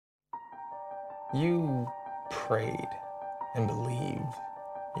You prayed and believed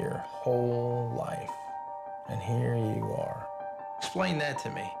your whole life, and here you are. Explain that to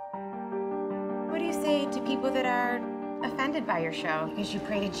me. What do you say to people that are offended by your show because you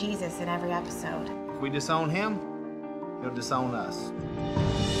pray to Jesus in every episode? If we disown him, he'll disown us.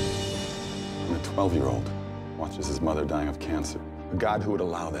 When a 12-year-old watches his mother dying of cancer, a God who would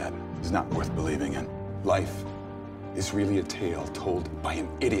allow that is not worth believing in. Life is really a tale told by an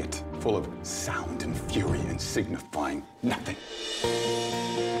idiot, full of sound and fury and signifying nothing.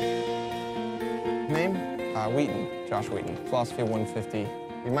 Name? Wheaton, Josh Wheaton, Philosophy 150.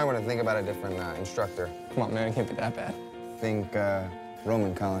 You might want to think about a different instructor. Come on, man, it can't be that bad. Think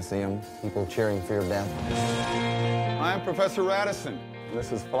Roman Colosseum, people cheering for your death. I am Professor Radisson.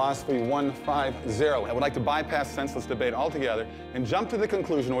 This is Philosophy 150. I would like to bypass senseless debate altogether and jump to the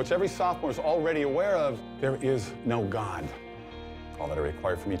conclusion, which every sophomore is already aware of: there is no God. All that I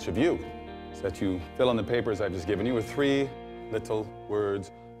require from each of you is that you fill in the papers I've just given you with 3 little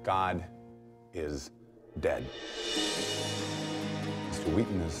words: God is dead. Mr.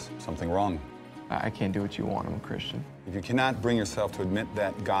 Wheaton, is something wrong? I can't do what you want. I'm a Christian. If you cannot bring yourself to admit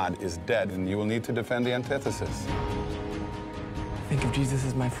that God is dead, then you will need to defend the antithesis. Think of Jesus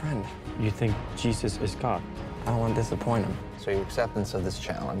as my friend. You think Jesus is God? I don't want to disappoint him. So your acceptance of this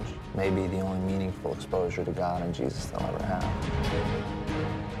challenge may be the only meaningful exposure to God and Jesus they'll ever have.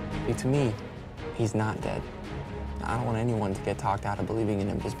 See, to me, he's not dead. I don't want anyone to get talked out of believing in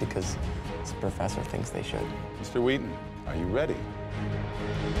him just because this professor thinks they should. Mr. Wheaton, are you ready?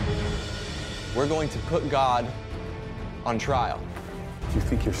 We're going to put God on trial. Do you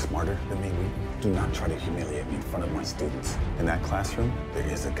think you're smarter than me, Wheaton? Do not try to humiliate me in front of my students. In that classroom, there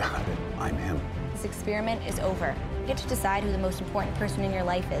is a God. I'm him. This experiment is over. You get to decide who the most important person in your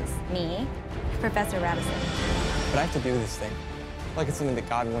life is. Me, Professor Radisson. But I have to do this thing. Like it's something that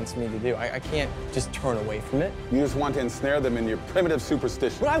God wants me to do. I can't just turn away from it. You just want to ensnare them in your primitive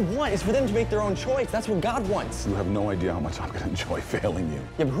superstition. What I want is for them to make their own choice. That's what God wants. You have no idea how much I'm going to enjoy failing you.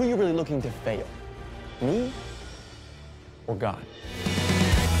 Yeah, but who are you really looking to fail? Me or God?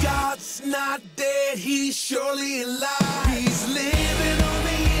 God's not dead, he's surely alive. He's living on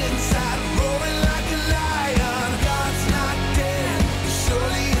the inside, roaring like a lion. God's not dead, he's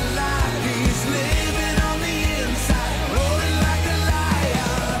surely alive. He's living on the inside, roaring like a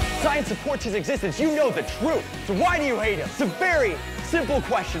lion. Science supports his existence. You know the truth. So why do you hate him? It's a very simple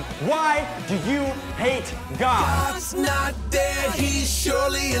question. Why do you hate God? God's not dead, he's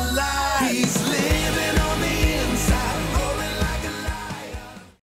surely alive. He's living on the inside.